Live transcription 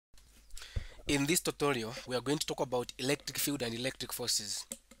In this tutorial, we are going to talk about electric field and electric forces.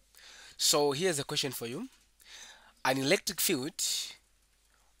 So here's a question for you. An electric field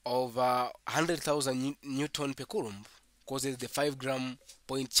of 100,000 Newton per Coulomb causes the 5-gram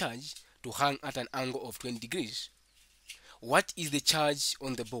point charge to hang at an angle of 20 degrees. What is the charge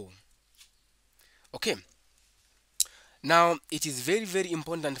on the ball? Okay. Now, it is very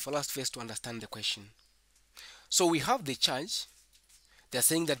important for us first to understand the question. So we have the charge. They're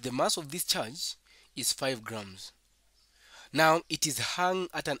saying that the mass of this charge is 5 grams. Now it is hung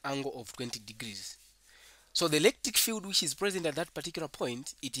at an angle of 20 degrees. So the electric field which is present at that particular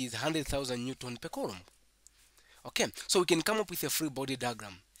point, it is 100,000 Newton per Coulomb. Okay, so we can come up with a free body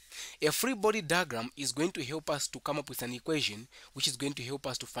diagram. A free body diagram is going to help us to come up with an equation which is going to help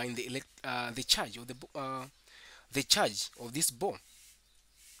us to find the charge of the charge of this ball.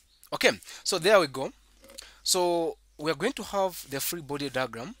 Okay, so there we go. So we are going to have the free body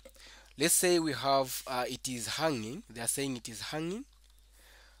diagram. Let's say we have it is hanging. They are saying it is hanging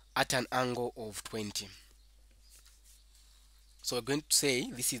at an angle of 20. So we're going to say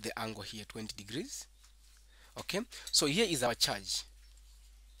this is the angle here, 20 degrees. Okay, so here is our charge.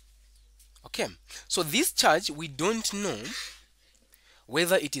 Okay, so this charge we don't know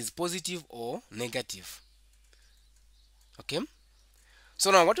whether it is positive or negative. Okay,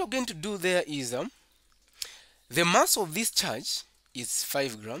 so now what we're going to do there is the mass of this charge is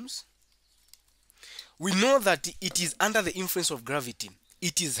 5 grams. We know that it is under the influence of gravity.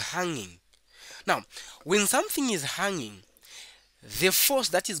 It is hanging. Now, when something is hanging, the force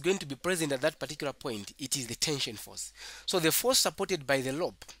that is going to be present at that particular point, it is the tension force. So the force supported by the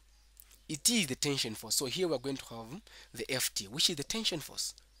lobe, it is the tension force. So here we are going to have the Ft, which is the tension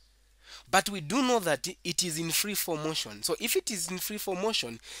force. But we do know that it is in free fall motion. So if it is in free fall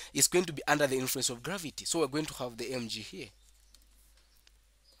motion, it's going to be under the influence of gravity. So we're going to have the mg here.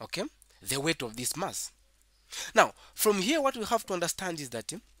 Okay, the weight of this mass. Now, from here, what we have to understand is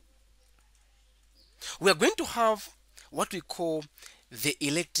that we are going to have what we call the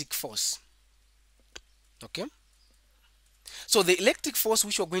electric force. Okay, so the electric force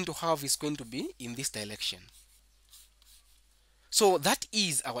which we're going to have is going to be in this direction. So that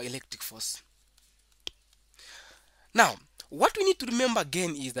is our electric force. Now, what we need to remember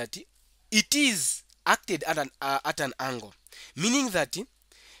again is that it is acted at an angle, meaning that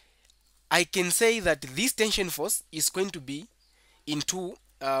I can say that this tension force is going to be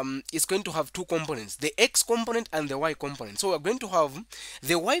is going to have two components, the x component and the y component. So we're going to have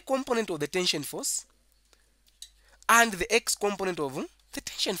the y component of the tension force and the x component of the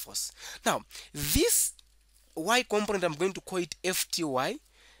tension force. Now, this y component, I'm going to call it Fty.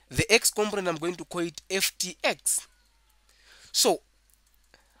 The x component, I'm going to call it Ftx. So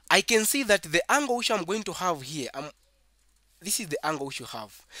I can see that the angle which I'm going to have here, this is the angle which you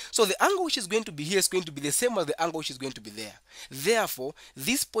have. So the angle which is going to be here is going to be the same as the angle which is going to be there. Therefore,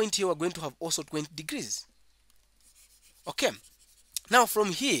 this point here we're going to have also 20 degrees. Okay. Now from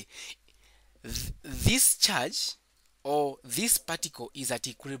here, this charge or this particle is at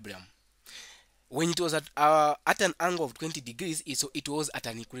equilibrium. When it was at an angle of 20 degrees, it was at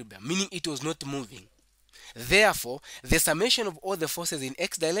an equilibrium, meaning it was not moving. Therefore, the summation of all the forces in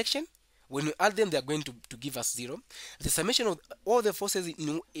x direction, when we add them, they are going to give us 0. The summation of all the forces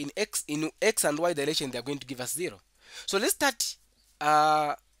in x and y direction, they are going to give us 0. So let's start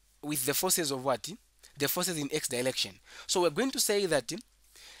with the forces of what? The forces in x direction. So we're going to say that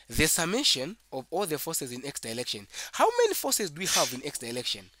the summation of all the forces in x direction. How many forces do we have in x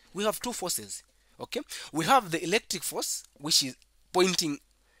direction? We have two forces. Okay, we have the electric force, which is pointing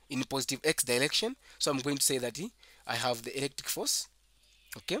in positive x direction. So I'm going to say that I have the electric force.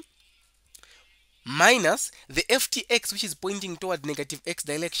 Okay, minus the Ftx, which is pointing toward negative x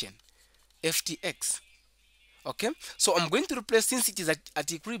direction, Ftx. Okay, so I'm going to replace, since it is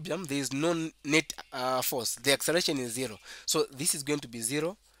at equilibrium, there is no net force, the acceleration is 0. So this is going to be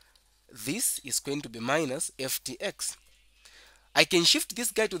 0. This is going to be minus Ftx. I can shift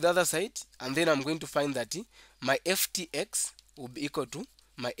this guy to the other side, and then I'm going to find that my Ftx will be equal to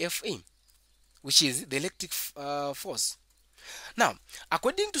my Fa, which is the electric force. Now,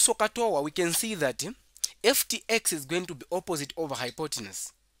 according to Sokatowa, we can see that Ftx is going to be opposite over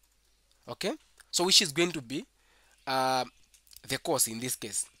hypotenuse. Okay, so which is going to be the cos in this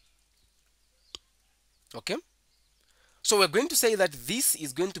case. Okay, so we're going to say that this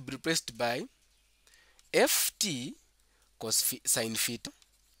is going to be replaced by Ft cos sine theta.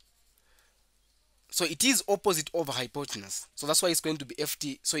 So it is opposite over hypotenuse. So that's why it's going to be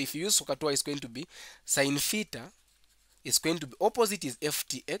Ft. So if you use Sokatowa, it's going to be sine theta is going to be opposite is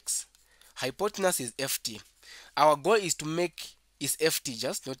Ftx, hypotenuse is Ft. Our goal is to make is ft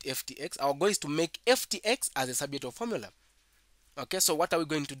just, not ftx. Our goal is to make ftx as a subject of formula. Okay, so what are we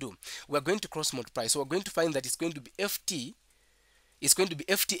going to do? We're going to cross multiply. So we're going to find that it's going to be ft, it's going to be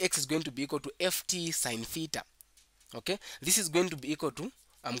ftx is going to be equal to ft sine theta. Okay, this is going to be equal to,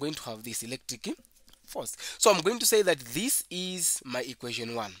 I'm going to have this electric force. So I'm going to say that this is my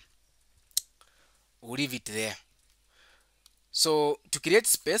equation 1. We'll leave it there. So to create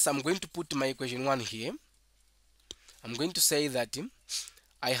space, I'm going to put my equation 1 here. I'm going to say that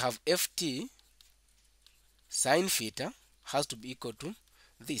I have ft sine theta has to be equal to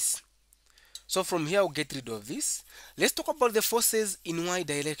this. So from here I'll get rid of this. Let's talk about the forces in y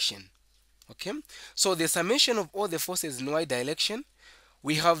direction. Okay, so the summation of all the forces in y direction,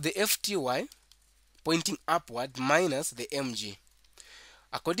 we have the fty pointing upward minus the mg.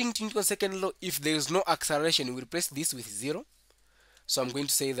 According to Newton's second law, if there is no acceleration, we replace this with 0. So I'm going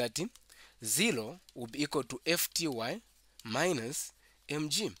to say that 0 will be equal to fty minus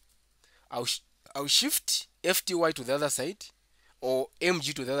mg. I'll shift fty to the other side, or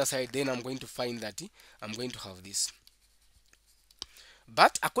mg to the other side, then I'm going to find that I'm going to have this.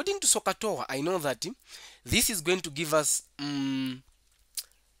 But according to Sokatoa, I know that this is going to give us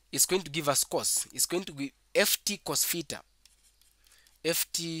it's going to give us cos. It's going to be ft cos theta.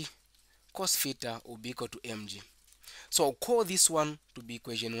 Ft cos theta will be equal to mg. So I'll call this one to be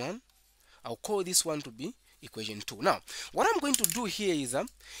equation 1. I'll call this one to be equation 2. Now, what I'm going to do here is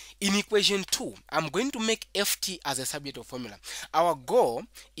in equation 2, I'm going to make ft as a subject of formula. Our goal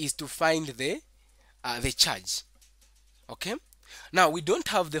is to find the charge. Okay? Now, we don't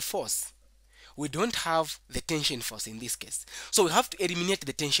have the force. We don't have the tension force in this case. So we have to eliminate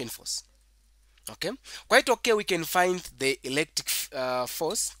the tension force. Okay? Quite okay, we can find the electric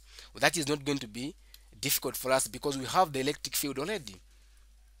force. That is not going to be difficult for us because we have the electric field already.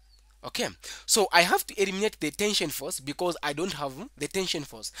 Okay, so I have to eliminate the tension force because I don't have the tension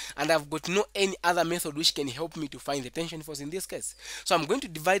force, and I've got no any other method which can help me to find the tension force in this case. So I'm going to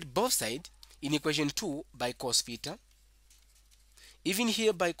divide both sides in equation 2 by cos theta, even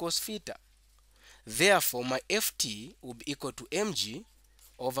here by cos theta. Therefore my ft will be equal to mg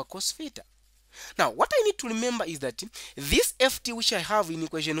over cos theta. Now what I need to remember is that this ft which I have in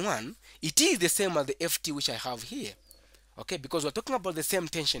equation 1, it is the same as the ft which I have here. Okay, because we're talking about the same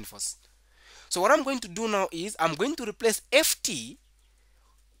tension force. So what I'm going to do now is I'm going to replace ft,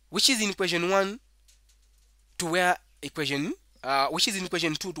 which is in equation 1 to where equation which is in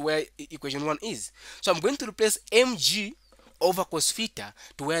equation 2 to where equation 1 is. So I'm going to replace mg over cos theta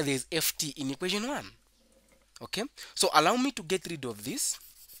to where there is ft in equation 1. Okay, so allow me to get rid of this.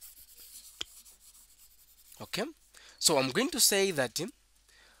 Okay, so I'm going to say that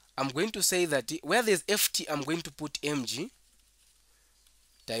where there's ft, I'm going to put mg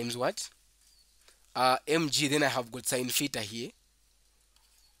times what? Mg, then I have got sine theta here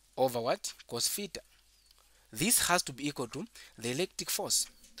over what? Cos theta. This has to be equal to the electric force.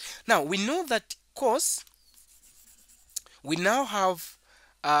 Now we know that cos, we now have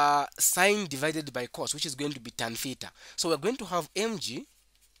sine divided by cos, which is going to be tan theta. So we're going to have mg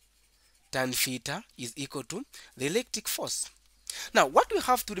tan theta is equal to the electric force. Now what we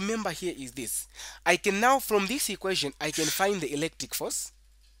have to remember here is this. I can now, from this equation, I can find the electric force.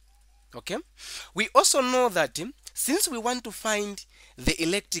 Okay, we also know that since we want to find the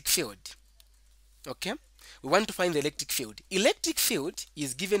electric field, okay, we want to find the electric field. Electric field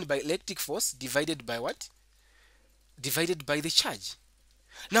is given by electric force divided by what? Divided by the charge.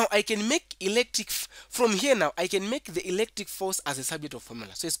 Now I can make from here now I can make the electric force as a subject of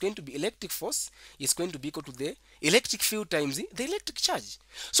formula. So it's going to be electric force is going to be equal to the electric field times the electric charge.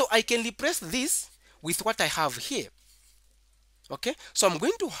 So I can replace this with what I have here. Okay, so I'm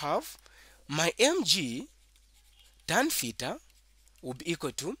going to have my mg tan theta will be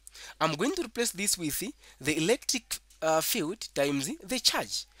equal to, I'm going to replace this with the electric field times the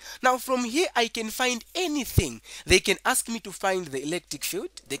charge. Now from here I can find anything. They can ask me to find the electric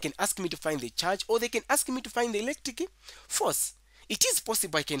field, they can ask me to find the charge, or they can ask me to find the electric force. It is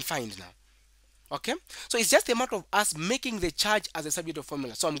possible I can find now. Okay, so it's just a matter of us making the charge as a subject of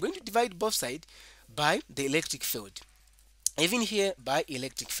formula. So I'm going to divide both sides by the electric field, even here by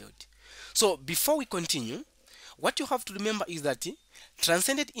electric field. So before we continue, what you have to remember is that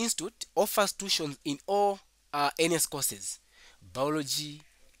Transcendent Institute offers tuition in all NS courses: biology,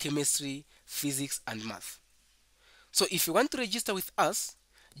 chemistry, physics, and math. So if you want to register with us,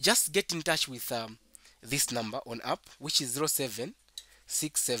 just get in touch with this number on app, which is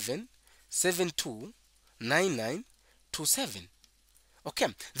 0767729927. Okay,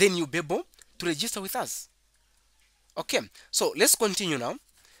 then you'll be able to register with us. Okay, so let's continue now.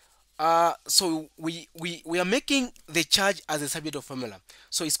 So we are making the charge as a subject of formula.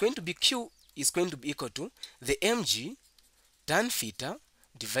 So it's going to be Q is going to be equal to the mg tan theta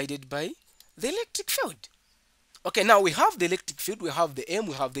divided by the electric field. Okay, now we have the electric field, we have the m,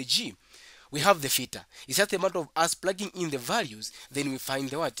 we have the g, we have the theta. It's just a matter of us plugging in the values, then we find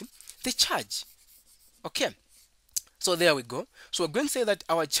the what? The charge. Okay, so there we go. So we're going to say that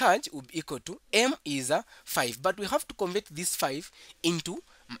our charge will be equal to m is 5, but we have to convert this 5 into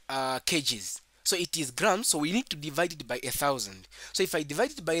kgs. So it is grams, so we need to divide it by 1,000. So if I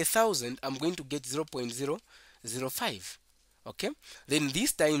divide it by 1,000, I'm going to get 0.005. Okay, then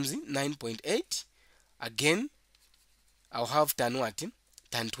this times 9.8, again I'll have tan what?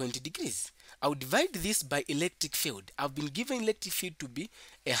 Tan 20 degrees. I'll divide this by electric field. I've been given electric field to be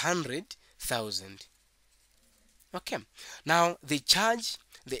 100,000. Okay, now the charge,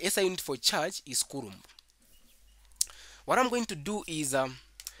 the SI unit for charge is coulomb. What I'm going to do is I'm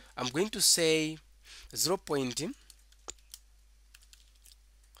going to say 0.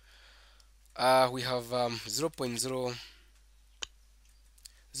 We have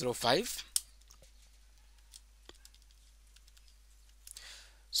 0.005.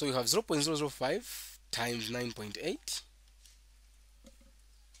 So you have 0.005 times 9.8.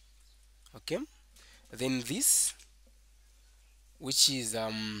 Okay, then this, which is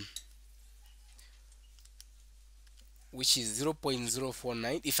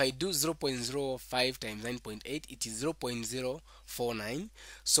 0.049. If I do 0.05 times 9.8, it is 0.049.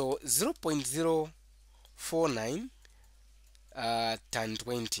 So 0.049 tan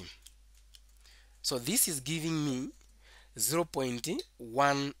 20. So this is giving me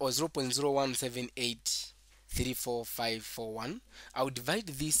 0.1 or 0.017834541. I'll divide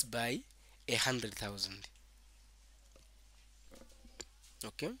this by 100,000.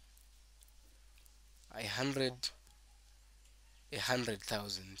 Okay,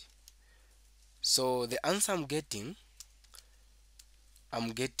 100,000. So the answer I'm getting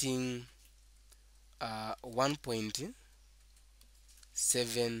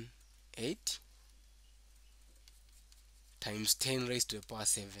 1.78 times 10 raised to the power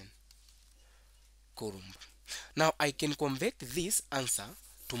 7 coulomb. Now I can convert this answer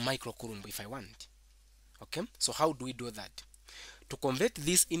to microcoulomb if I want. Okay, so how do we do that? To convert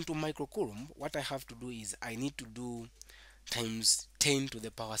this into microcoulomb, what I have to do is I need to do times 10 to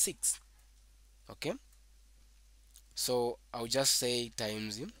the power 6. Okay, so I'll just say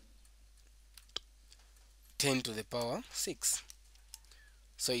times 10 to the power 6.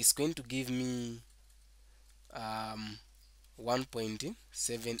 So it's going to give me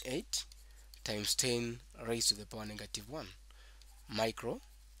 1.78 times 10 raised to the power -1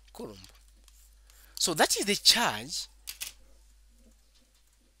 microcoulomb. So that is the charge.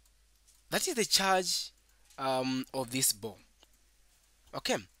 That is the charge of this ball.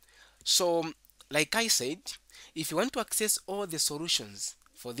 Okay, so like I said, if you want to access all the solutions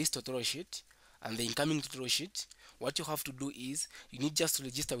for this tutorial sheet and the incoming tutorial sheet, what you have to do is you need just to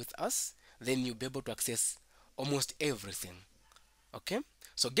register with us, then you'll be able to access almost everything. Okay,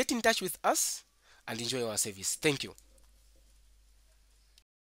 so get in touch with us and enjoy our service. Thank you.